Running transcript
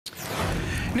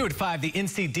New at 5, the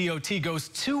NCDOT goes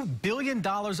 $2 billion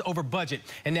over budget,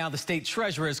 and now the state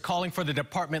treasurer is calling for the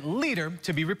department leader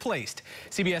to be replaced.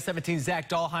 CBS 17's Zach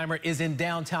Dahlheimer is in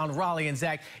downtown Raleigh. And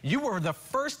Zach, you were the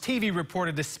first TV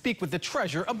reporter to speak with the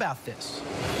treasurer about this.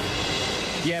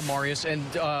 Yeah, Marius, and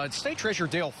State Treasurer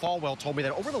Dale Falwell told me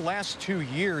that over the last 2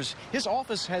 years, his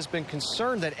office has been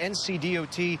concerned that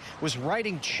NCDOT was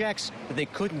writing checks that they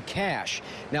couldn't cash.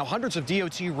 Now, hundreds of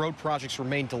DOT road projects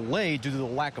remain delayed due to the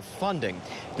lack of funding.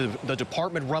 The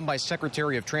department run by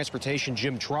Secretary of Transportation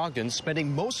Jim Trogdon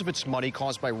spending most of its money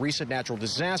caused by recent natural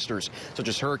disasters, such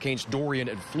as Hurricanes Dorian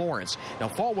and Florence. Now,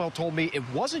 Falwell told me it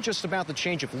wasn't just about the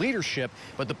change of leadership,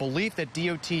 but the belief that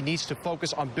DOT needs to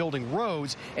focus on building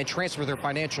roads and transfer their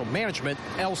financial management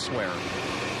elsewhere.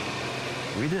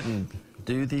 We didn't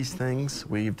do these things.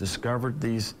 We've discovered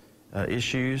these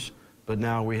issues, but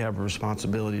now we have a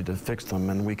responsibility to fix them,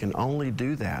 and we can only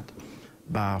do that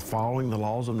by following the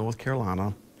laws of North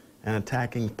Carolina and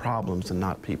attacking problems and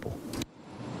not people.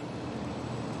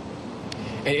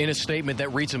 In a statement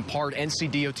that reads in part,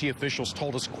 NCDOT officials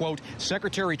told us, quote,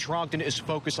 Secretary Trogdon is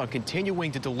focused on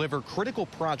continuing to deliver critical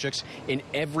projects in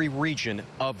every region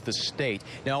of the state.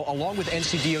 Now, along with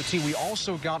NCDOT, we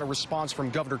also got a response from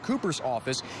Governor Cooper's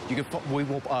office. We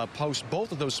will post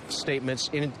both of those statements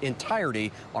in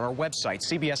entirety on our website,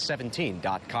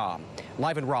 CBS17.com.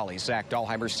 Live in Raleigh, Zach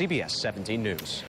Dahlheimer, CBS 17 News.